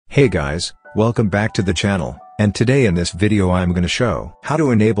Hey guys, welcome back to the channel, and today in this video I'm gonna show how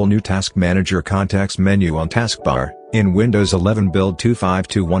to enable new Task Manager context menu on Taskbar in Windows 11 Build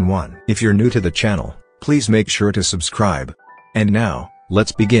 25211. If you're new to the channel, please make sure to subscribe. And now,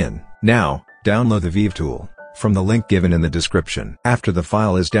 let's begin. Now, download the Vive tool from the link given in the description. After the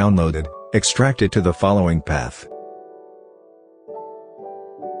file is downloaded, extract it to the following path.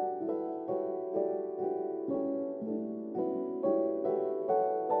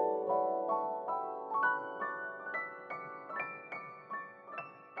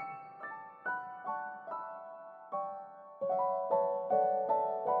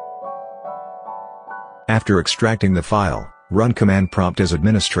 After extracting the file, run command prompt as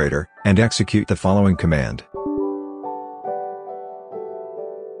administrator, and execute the following command.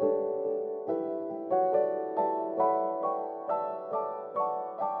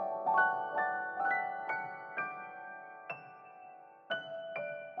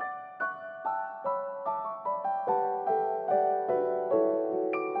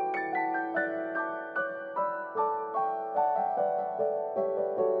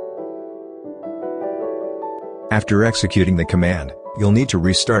 After executing the command, you'll need to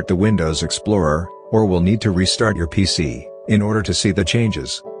restart the Windows Explorer, or will need to restart your PC, in order to see the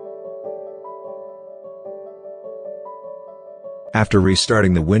changes. After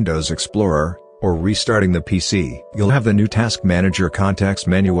restarting the Windows Explorer, or restarting the PC, you'll have the new Task Manager context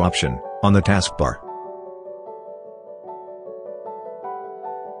menu option on the taskbar.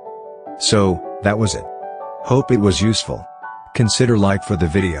 So, that was it. Hope it was useful. Consider like for the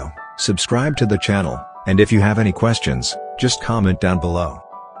video, subscribe to the channel, and if you have any questions, just comment down below.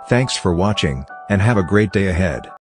 Thanks for watching, and have a great day ahead.